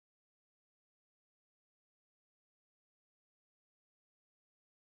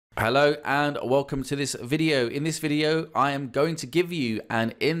Hello and welcome to this video. In this video, I am going to give you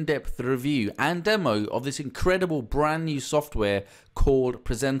an in-depth review and demo of this incredible brand new software called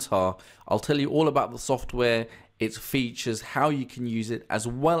Prezentar. I'll tell you all about the software, its features, how you can use it, as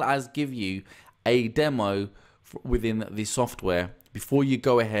well as give you a demo within the software before you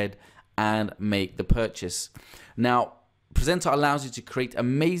go ahead and make the purchase. Now, Prezentar allows you to create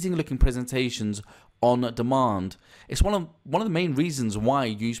amazing looking presentations on demand. It's one of the main reasons why I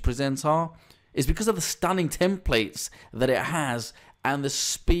use Prezentar is because of the stunning templates that it has and the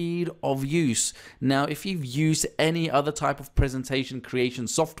speed of use. Now, if you've used any other type of presentation creation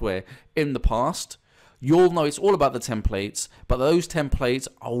software in the past, you'll know it's all about the templates, but those templates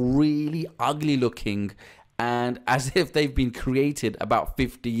are really ugly looking and as if they've been created about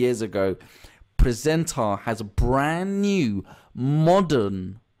 50 years ago. Prezentar has a brand new,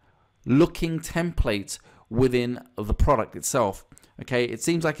 modern looking templates within the product itself. Okay, it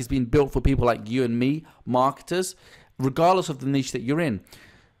seems like it's been built for people like you and me, marketers, regardless of the niche that you're in.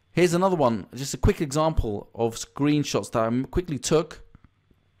 Here's another one, just a quick example of screenshots that I quickly took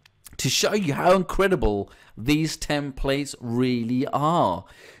to show you how incredible these templates really are.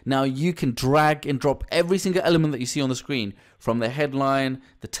 Now you can drag and drop every single element that you see on the screen, from the headline,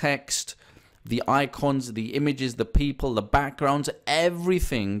 the text, the icons, the images, the people, the backgrounds,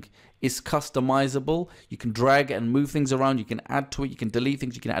 everything is customizable. You can drag and move things around, you can add to it, you can delete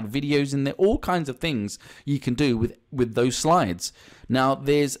things, you can add videos in there, all kinds of things you can do with those slides. Now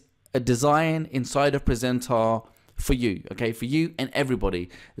there's a design inside of Prezentar for you, okay, for you and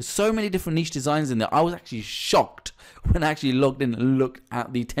everybody. There's so many different niche designs in there. I was actually shocked when I actually logged in and looked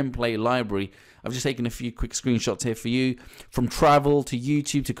at the template library. I've just taken a few quick screenshots here for you, from travel to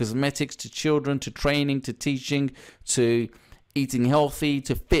YouTube to cosmetics to children to training to teaching to eating healthy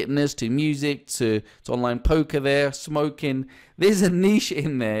to fitness to music to online poker there, smoking. There's a niche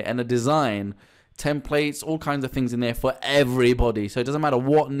in there and a design, templates, all kinds of things in there for everybody. So it doesn't matter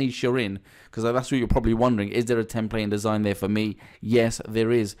what niche you're in, because that's what you're probably wondering. Is there a template and design there for me? Yes,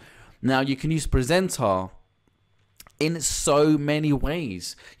 there is. Now you can use Prezentar in so many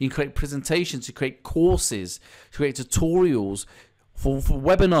ways. You can create presentations, you create courses, you create tutorials for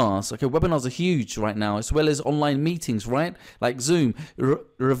webinars. Okay, webinars are huge right now, as well as online meetings, right? Like Zoom,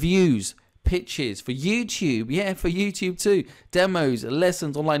 reviews, pitches for YouTube. Yeah, for YouTube too. Demos,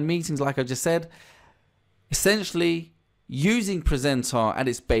 lessons, online meetings, like I just said. Essentially, using Prezentar at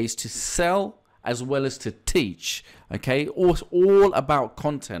its base to sell as well as to teach. Okay, it's all about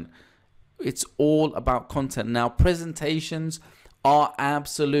content. It's all about content. Now, presentations are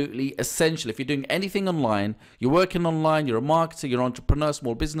absolutely essential. If you're doing anything online, you're working online, you're a marketer, you're an entrepreneur,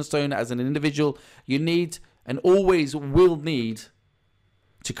 small business owner, as an individual, you need and always will need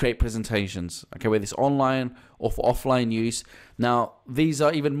to create presentations, okay, whether it's online or for offline use. Now, these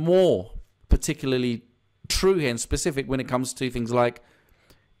are even more particularly true here and specific when it comes to things like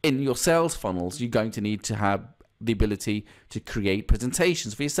in your sales funnels. You're going to need to have the ability to create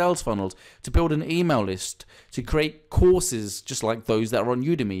presentations for your sales funnels, to build an email list, to create courses just like those that are on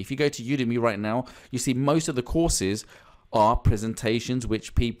Udemy. If you go to Udemy right now, you see most of the courses are presentations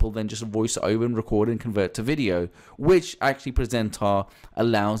which people then just voice over and record and convert to video, which actually Prezentar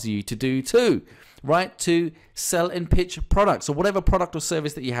allows you to do too, right? To sell and pitch products. So whatever product or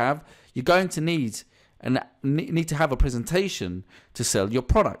service that you have, you're going to need to have a presentation to sell your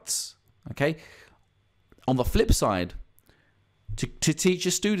products, okay? On the flip side, to teach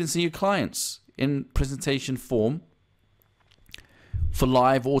your students and your clients in presentation form, for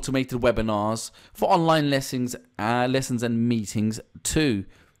live automated webinars, for online lessons and meetings too.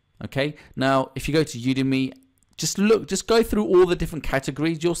 Okay, now if you go to Udemy, just go through all the different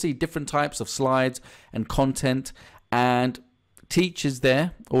categories. You'll see different types of slides and content, and teachers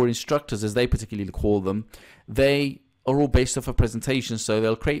there, or instructors as they particularly call them, they are all based off of presentations. So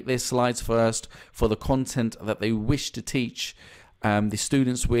they'll create their slides first for the content that they wish to teach the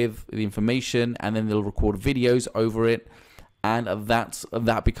students with, the information, and then they'll record videos over it, and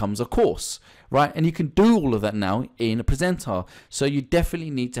that becomes a course, right? And you can do all of that now in Prezentar. So you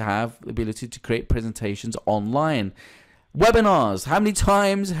definitely need to have the ability to create presentations online. Webinars. How many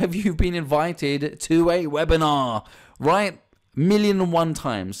times have you been invited to a webinar, right? 1,000,001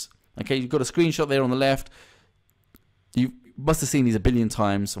 times. Okay, you've got a screenshot there on the left. You must have seen these a billion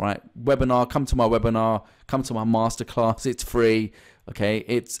times, right? Webinar, come to my webinar, come to my masterclass, it's free.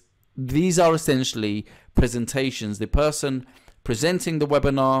 Okay, these are essentially presentations. The person presenting the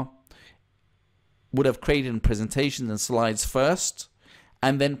webinar would have created presentations and slides first,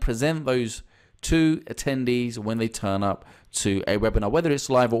 and then present those to attendees when they turn up to a webinar. Whether it's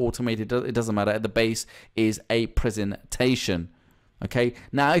live or automated, it doesn't matter. At the base is a presentation. Okay,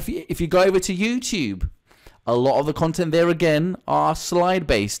 now if you go over to YouTube, a lot of the content there again are slide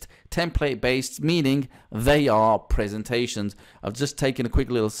based, template based, meaning they are presentations. I've just taken a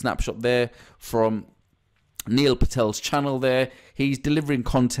quick little snapshot there from Neil Patel's channel there. He's delivering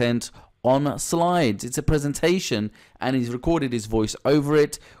content on slides. It's a presentation and he's recorded his voice over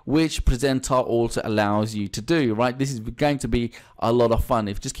it, which Prezentar also allows you to do, right? This is going to be a lot of fun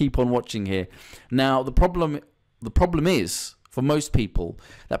if you just keep on watching here. Now the problem is, for most people,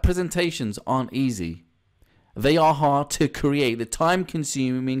 that presentations aren't easy. They are hard to create, they're time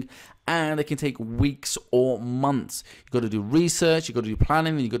consuming, and they can take weeks or months. You've got to do research, you've got to do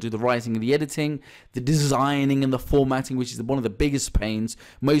planning, and you've got to do the writing and the editing, the designing and the formatting, which is one of the biggest pains.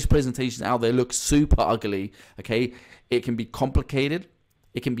 Most presentations out there look super ugly, okay? It can be complicated,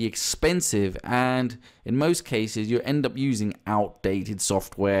 it can be expensive, and in most cases, you end up using outdated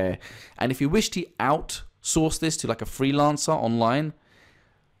software. And if you wish to outsource this to like a freelancer online,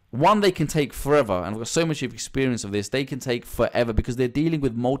 one, they can take forever, and I've got so much experience of this. They can take forever because they're dealing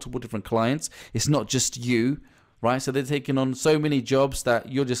with multiple different clients. It's not just you, right? So they're taking on so many jobs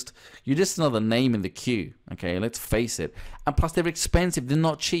that you're just another name in the queue. Okay, let's face it. And plus, they're expensive. They're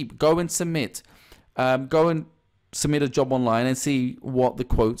not cheap. Go and submit a job online and see what the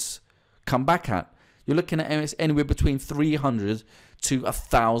quotes come back at. You're looking at anywhere between $300 to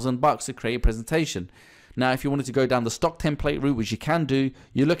 $1,000 to create a presentation. Now, if you wanted to go down the stock template route, which you can do,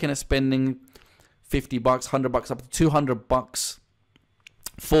 you're looking at spending $50, $100, up to $200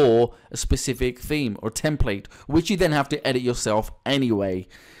 for a specific theme or template, which you then have to edit yourself anyway.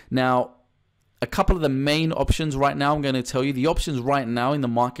 Now, a couple of the main options right now, I'm going to tell you the options right now in the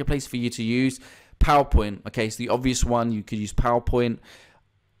marketplace for you to use. PowerPoint, okay, so the obvious one, you could use PowerPoint.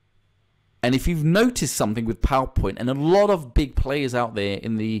 And if you've noticed something with PowerPoint, and a lot of big players out there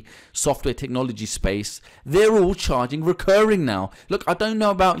in the software technology space, they're all charging recurring now. Look, I don't know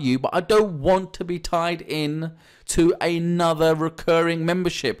about you, but I don't want to be tied in to another recurring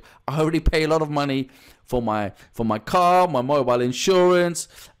membership. I already pay a lot of money for my car, my mobile insurance,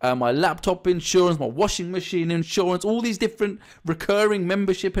 my laptop insurance, my washing machine insurance, all these different recurring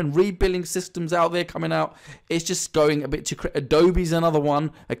membership and rebilling systems out there coming out. It's just going a bit too crazy. Adobe's another one,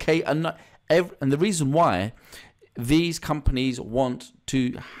 okay? And the reason why these companies want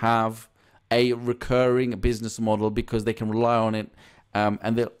to have a recurring business model because they can rely on it,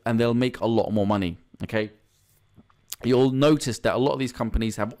 and they'll make a lot more money, okay? You'll notice that a lot of these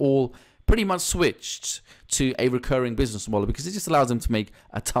companies have all pretty much switched to a recurring business model because it just allows them to make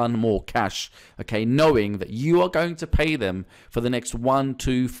a ton more cash, okay, knowing that you are going to pay them for the next 1,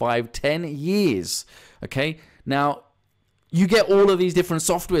 2, 5, 10 years, okay? Now, you get all of these different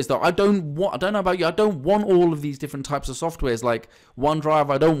softwares though. I don't know about you, I don't want all of these different types of softwares like OneDrive.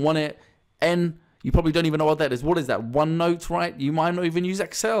 I don't want it. And you probably don't even know what that is. What is that? OneNote, right? You might not even use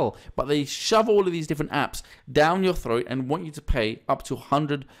Excel, but they shove all of these different apps down your throat and want you to pay up to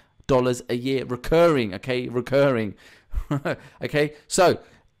 $100 a year recurring, okay? Recurring. Okay, so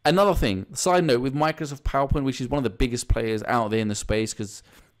another thing, side note, with Microsoft PowerPoint, which is one of the biggest players out there in the space because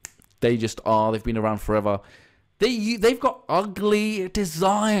they've been around forever. They've got ugly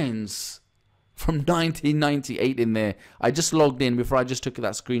designs from 1998 in there. I just logged in before I just took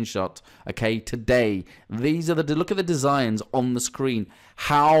that screenshot, okay, today. These are look at the designs on the screen.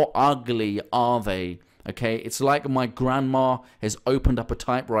 How ugly are they? Okay, it's like my grandma has opened up a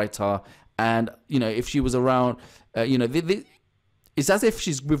typewriter, and you know, if she was around, you know, it's as if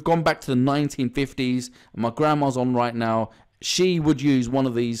we've gone back to the 1950s. And my grandma's on right now. She would use one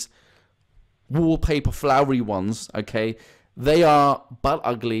of these wallpaper flowery ones. Okay, they are but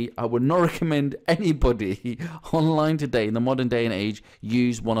ugly. I would not recommend anybody online today in the modern day and age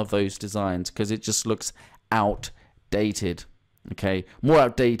use one of those designs because it just looks outdated. Okay, more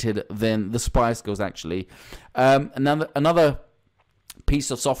outdated than the Spice Girls actually. Another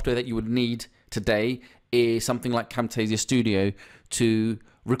piece of software that you would need today is something like Camtasia Studio to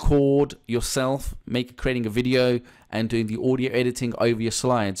record yourself, creating a video and doing the audio editing over your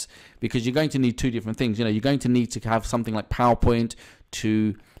slides, because you're going to need two different things. You know, you're going to need to have something like PowerPoint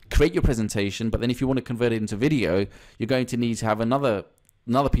to create your presentation, but then if you want to convert it into video, you're going to need to have another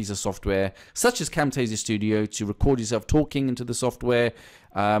piece of software such as Camtasia Studio to record yourself talking into the software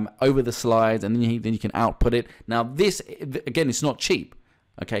over the slides, and then you can output it. Now this, again, it's not cheap,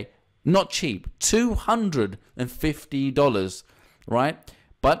 okay? Not cheap, $250, right?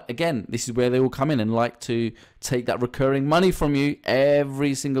 But again, this is where they will come in and like to take that recurring money from you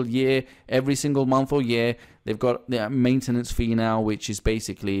every single year, every single month or year. They've got their maintenance fee now, which is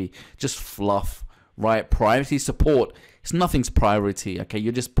basically just fluff, right? Priority support. Nothing's priority, okay?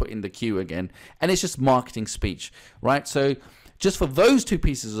 You're just put in the queue again. And it's just marketing speech, right? So just for those two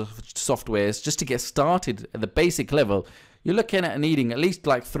pieces of softwares, just to get started at the basic level, you're looking at needing at least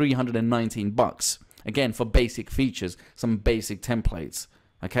like $319. Again, for basic features, some basic templates.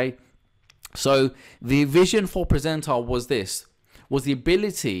 Okay, so the vision for Prezentar was this, was the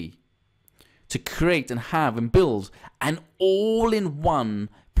ability to create and have and build an all-in-one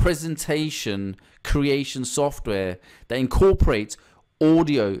presentation creation software that incorporates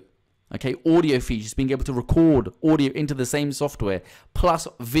audio, okay, audio features, being able to record audio into the same software, plus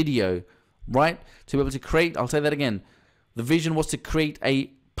video, right? To be able to create, I'll say that again, the vision was to create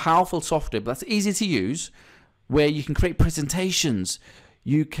a powerful software that's easy to use, where you can create presentations,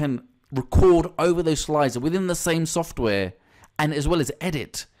 you can record over those slides within the same software, and as well as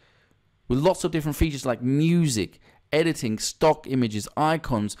edit with lots of different features like music, editing, stock images,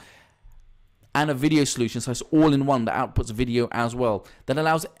 icons, and a video solution. So it's all in one that outputs video as well, that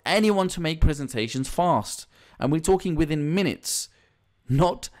allows anyone to make presentations fast. And we're talking within minutes,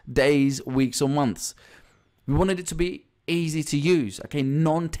 not days, weeks, or months. We wanted it to be easy to use, okay,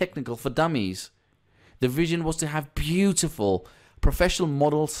 non-technical for dummies. The vision was to have beautiful professional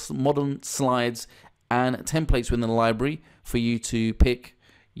modern slides and templates within the library for you to pick,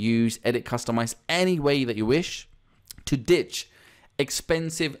 use, edit, customize any way that you wish, to ditch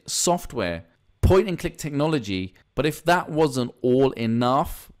expensive software, point and click technology. But if that wasn't all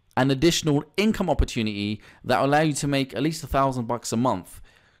enough, an additional income opportunity that will allow you to make at least $1,000 a month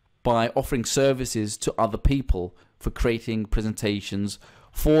by offering services to other people for creating presentations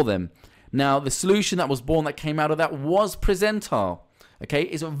for them. Now, the solution that was born, that came out of that, was Prezentar. Okay,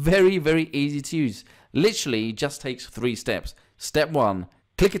 it's very, very easy to use. Literally just takes 3 steps. Step 1,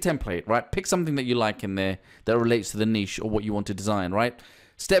 click a template, right? Pick something that you like in there that relates to the niche or what you want to design, right?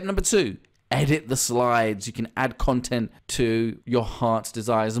 Step number 2, edit the slides. You can add content to your heart's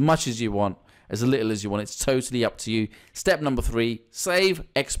desire, as much as you want, as little as you want. It's totally up to you. Step number 3, save,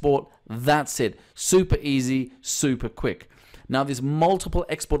 export. That's it. Super easy, super quick. Now, there's multiple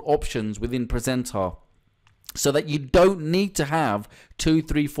export options within Prezentar, so that you don't need to have 2,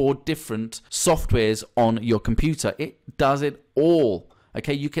 3, 4 different softwares on your computer. It does it all.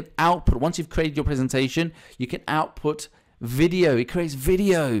 Okay, you can output, once you've created your presentation, you can output video. It creates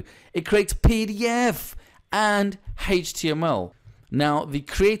video. It creates PDF and HTML. Now, the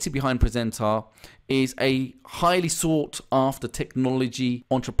creator behind Prezentar is a highly sought after technology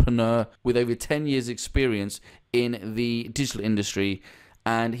entrepreneur with over 10 years experience in the digital industry,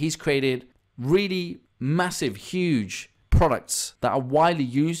 and he's created really massive, huge products that are widely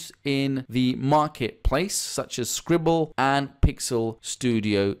used in the marketplace, such as Scribble and Pixel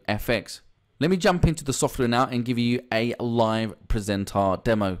Studio FX. Let me jump into the software now and give you a live Prezentar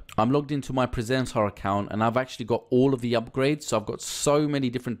demo. I'm logged into my Prezentar account, and I've actually got all of the upgrades. So I've got so many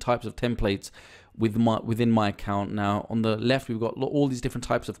different types of templates within my account. Now, on the left, we've got all these different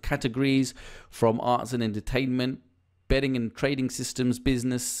types of categories, from arts and entertainment, betting and trading systems,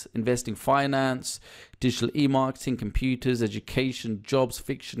 business, investing, finance, digital e-marketing, computers, education, jobs,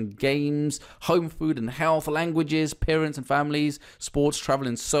 fiction, games, home, food and health, languages, parents and families, sports, travel,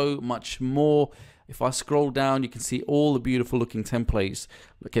 and so much more. If I scroll down, you can see all the beautiful looking templates.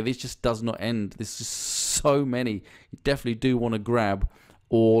 Okay, this just does not end. There's just so many. You definitely do want to grab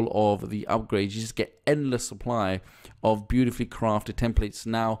all of the upgrades. You just get endless supply of beautifully crafted templates.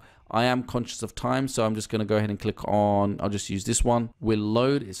 Now, I am conscious of time, so I'm just going to go ahead and click on, I'll just use this one. Will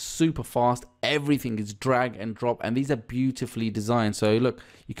load. It's super fast. Everything is drag and drop, and these are beautifully designed. So look,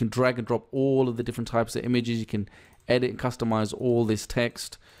 you can drag and drop all of the different types of images. You can edit and customize all this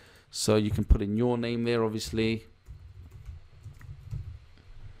text. So you can put in your name there, obviously.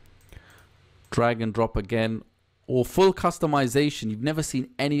 Drag and drop again. Or full customization. You've never seen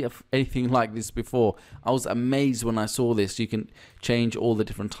anything like this before. I was amazed when I saw this. You can change all the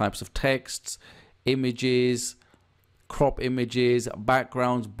different types of texts, images, crop images,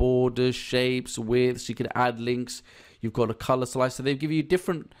 backgrounds, borders, shapes, widths. You can add links. You've got a color slice. So they give you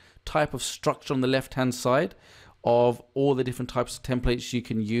different type of structure on the left hand side of all the different types of templates you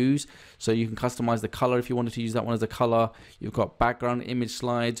can use. So you can customize the color if you wanted to use that one as a color. You've got background image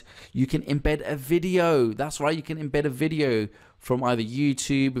slides. You can embed a video. That's right, you can embed a video from either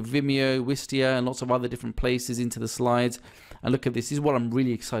YouTube, Vimeo, Wistia, and lots of other different places into the slides. And look at this. This is what I'm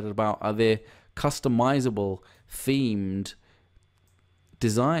really excited about, are their customizable themed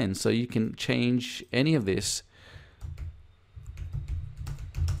designs. So you can change any of this.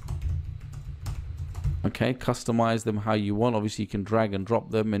 Okay, customize them how you want. Obviously, you can drag and drop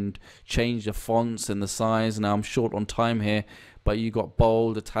them and change the fonts and the size. Now, I'm short on time here, but you got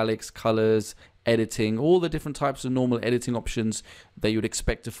bold, italics, colors, editing. All the different types of normal editing options that you would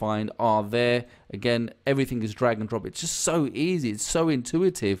expect to find are there. Again, everything is drag and drop. It's just so easy. It's so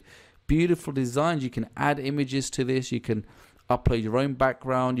intuitive. Beautiful designs. You can add images to this. You can upload your own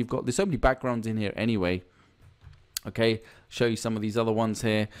background. There's so many backgrounds in here anyway. Okay, show you some of these other ones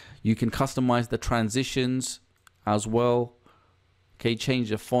here. You can customize the transitions as well. Okay, change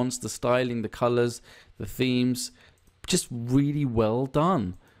the fonts, the styling, the colors, the themes. Just really well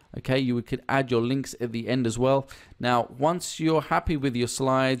done. Okay, you could add your links at the end as well. Now, once you're happy with your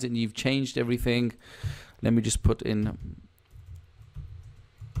slides and you've changed everything, let me just put in.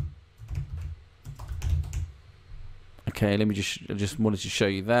 Okay, let me just wanted to show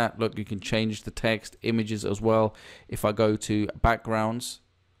you that. Look, you can change the text, images as well. If I go to backgrounds,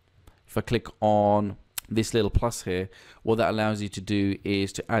 if I click on this little plus here, what that allows you to do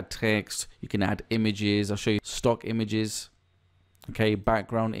is to add text. You can add images. I'll show you stock images. Okay,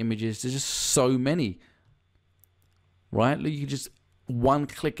 background images. There's just so many, right? You can just one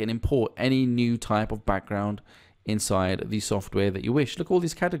click and import any new type of background inside the software that you wish. Look, all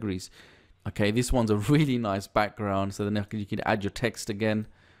these categories. Okay, this one's a really nice background. So then you can add your text again.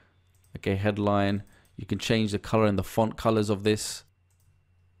 Okay, headline. You can change the color and the font colors of this.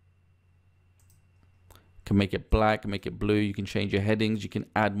 You can make it black, make it blue. You can change your headings. You can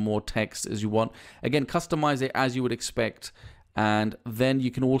add more text as you want. Again, customize it as you would expect. And then you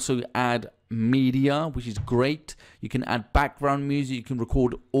can also add media, which is great. You can add background music. You can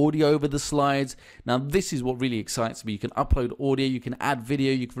record audio over the slides. Now, this is what really excites me. You can upload audio. You can add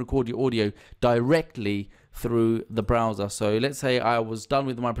video. You can record your audio directly through the browser. So let's say I was done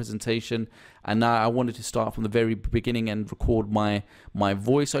with my presentation and now I wanted to start from the very beginning and record my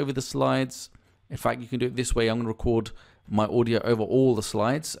voice over the slides. In fact, you can do it this way. I'm going to record my audio over all the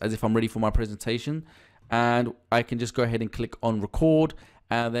slides as if I'm ready for my presentation. And I can just go ahead and click on record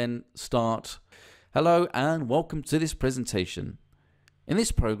and then start. Hello and welcome to this presentation. In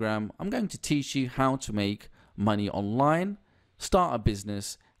this program, I'm going to teach you how to make money online, start a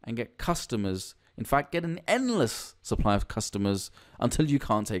business and get customers. In fact, get an endless supply of customers until you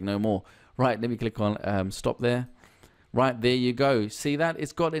can't take no more. Right, let me click on stop there. Right, there you go. See that?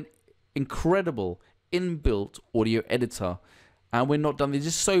 It's got an incredible inbuilt audio editor. And we're not done. There's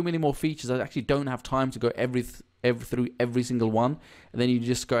just so many more features. I actually don't have time to go through every single one. And then you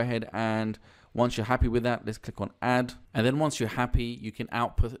just go ahead and once you're happy with that, let's click on add. And then once you're happy, you can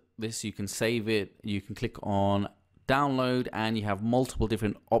output this. You can save it. You can click on download and you have multiple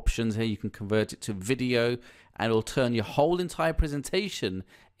different options here. You can convert it to video and it'll turn your whole entire presentation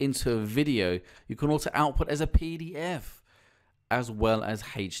into a video. You can also output as a PDF as well as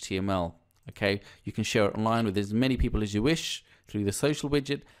HTML. Okay, you can share it online with as many people as you wish through the social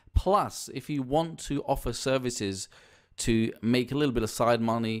widget. Plus, if you want to offer services to make a little bit of side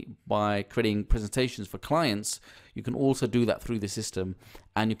money by creating presentations for clients, you can also do that through the system.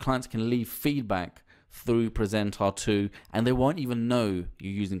 And your clients can leave feedback through Prezentar too, and they won't even know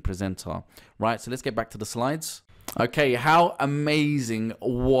you're using Prezentar. Right, so let's get back to the slides. Okay, how amazing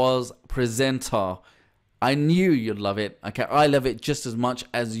was Prezentar? I knew you'd love it. Okay, I love it just as much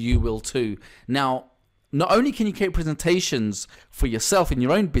as you will too. Now, not only can you create presentations for yourself in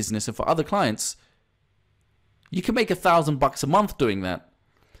your own business and for other clients, you can make $1,000 a month doing that.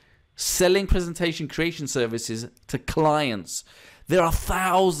 Selling presentation creation services to clients. There are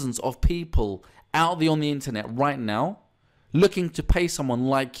thousands of people out there on the internet right now looking to pay someone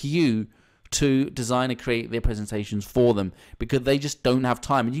like you to design and create their presentations for them because they just don't have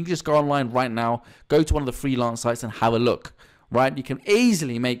time. And you can just go online right now, go to one of the freelance sites and have a look, right? You can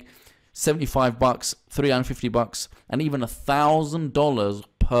easily make $75, $350, and even $1,000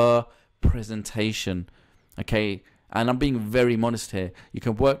 per presentation. Okay, and I'm being very modest here. You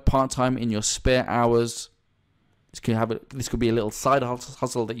can work part-time in your spare hours. This could be a little side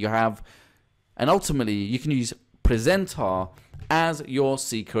hustle that you have, and ultimately you can use Prezentar as your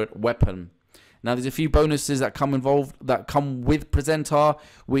secret weapon. Now, there's a few bonuses that come with Prezentar,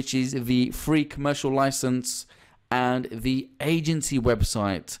 which is the free commercial license and the agency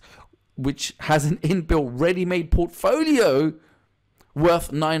website, which has an inbuilt ready-made portfolio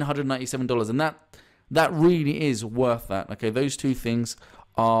worth $997, and that really is worth that. Okay, those two things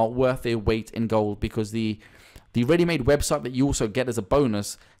are worth their weight in gold because the ready-made website that you also get as a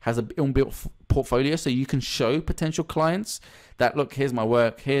bonus has an inbuilt portfolio, so you can show potential clients that, look, here's my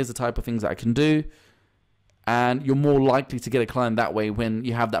work, here's the type of things that I can do, and you're more likely to get a client that way when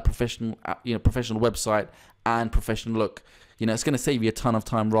you have that professional website and professional look. It's going to save you a ton of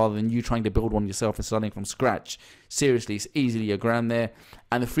time rather than you trying to build one yourself and starting from scratch. Seriously, it's easily $1,000 there,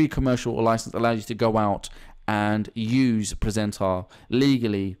 and the free commercial license allows you to go out and use Prezentar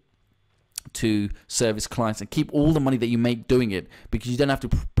legally to service clients and keep all the money that you make doing it, because you don't have to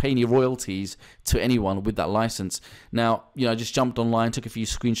pay any royalties to anyone with that license. Now, I just jumped online, took a few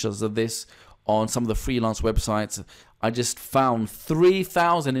screenshots of this on some of the freelance websites. I just found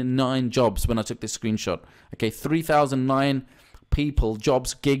 3,009 jobs when I took this screenshot. Okay, 3,009 people,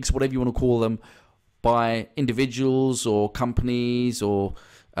 jobs, gigs, whatever you want to call them, by individuals or companies or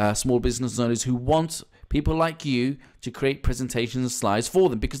small business owners who want people like you to create presentations and slides for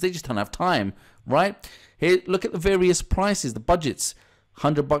them because they just don't have time, right? Here, look at the various prices, the budgets.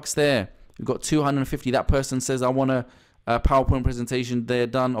 $100 there. We've got $250. That person says, I want a PowerPoint presentation. They're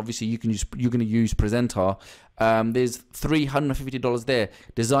done. Obviously, you're going to use Prezentar. There's $350 there.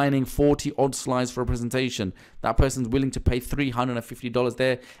 Designing 40 odd slides for a presentation. That person's willing to pay $350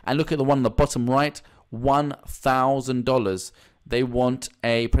 there. And look at the one on the bottom right, $1,000. They want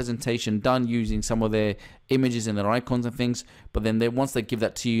a presentation done using some of their images and their icons and things, but then once they give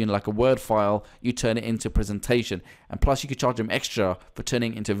that to you in like a Word file, you turn it into a presentation. And plus you could charge them extra for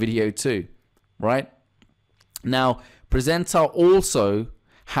turning it into video too, right? Now, Prezentar also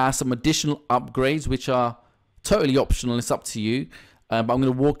has some additional upgrades which are totally optional. It's up to you, but I'm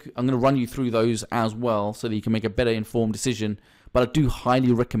going to run you through those as well so that you can make a better informed decision. But I do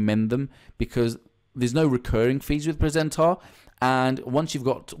highly recommend them because there's no recurring fees with Prezentar. And once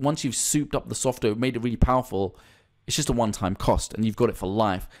you've souped up the software, made it really powerful, it's just a one-time cost and you've got it for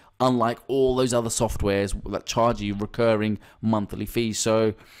life. Unlike all those other softwares that charge you recurring monthly fees.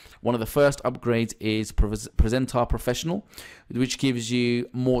 So one of the first upgrades is Prezentar Professional, which gives you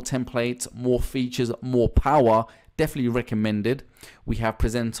more templates, more features, more power. Definitely recommended. We have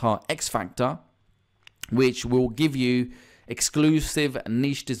Prezentar X Factor, which will give you exclusive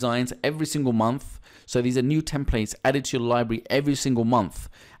niche designs every single month. So these are new templates added to your library every single month,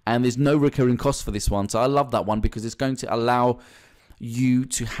 and there's no recurring cost for this one. So I love that one because it's going to allow you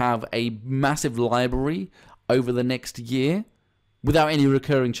to have a massive library over the next year without any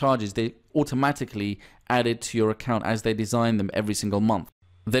recurring charges. They automatically added to your account as they design them every single month.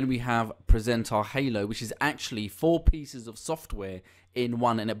 Then we have Prezentar Halo, which is actually 4 pieces of software in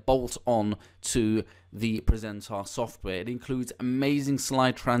one, and it bolts on to the Prezentar software. It includes amazing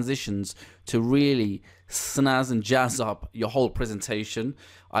slide transitions to really snazz and jazz up your whole presentation.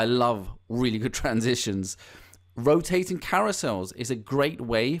 I love really good transitions. Rotating carousels is a great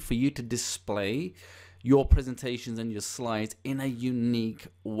way for you to display your presentations and your slides in a unique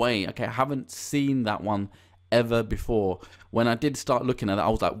way. Okay, I haven't seen that one ever before. When I did start looking at it, I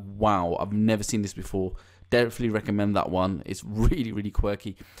was like, wow, I've never seen this before. Definitely recommend that one. It's really, really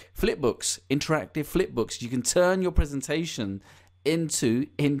quirky. Flipbooks, interactive flipbooks. You can turn your presentation into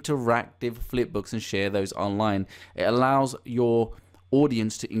interactive flipbooks and share those online. It allows your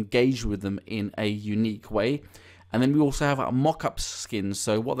audience to engage with them in a unique way. And then we also have mock-up skins.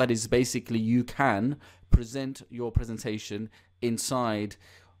 So what that is, basically you can present your presentation inside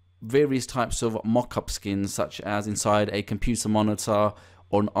various types of mock-up skins, such as inside a computer monitor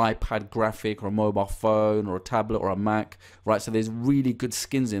or an iPad graphic or a mobile phone or a tablet or a Mac, right? So there's really good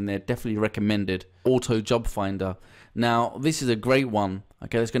skins in there, definitely recommended. Auto Job Finder. Now, this is a great one,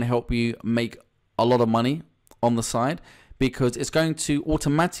 okay? It's going to help you make a lot of money on the side because it's going to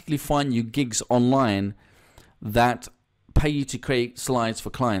automatically find you gigs online that pay you to create slides for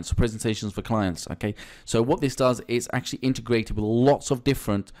clients, presentations for clients, okay? So what this does is actually integrated with lots of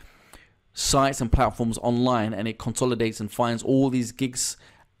different sites and platforms online, and it consolidates and finds all these gigs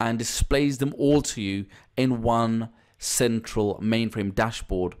and displays them all to you in one central mainframe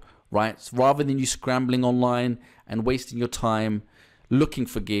dashboard, right? So rather than you scrambling online and wasting your time looking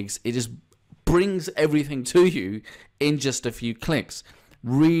for gigs, it just brings everything to you in just a few clicks.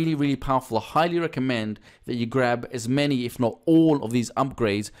 Really, really powerful. I highly recommend that you grab as many, if not all, of these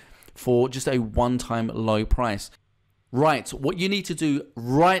upgrades for just a one-time low price. Right, what you need to do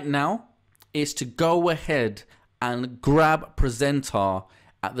right now is to go ahead and grab Prezentar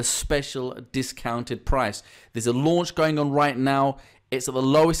at the special discounted price. There's a launch going on right now. It's at the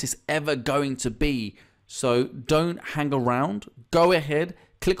lowest it's ever going to be. So don't hang around. Go ahead,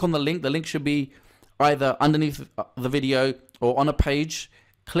 click on the link. The link should be either underneath the video or on a page.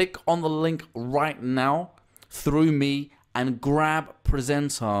 Click on the link right now through me and grab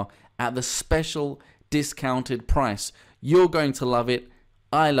Prezentar at the special discounted price. You're going to love it.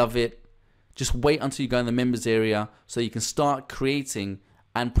 I love it. Just wait until you go in the members area so you can start creating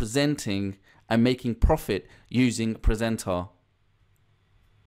and presenting and making profit using Prezentar.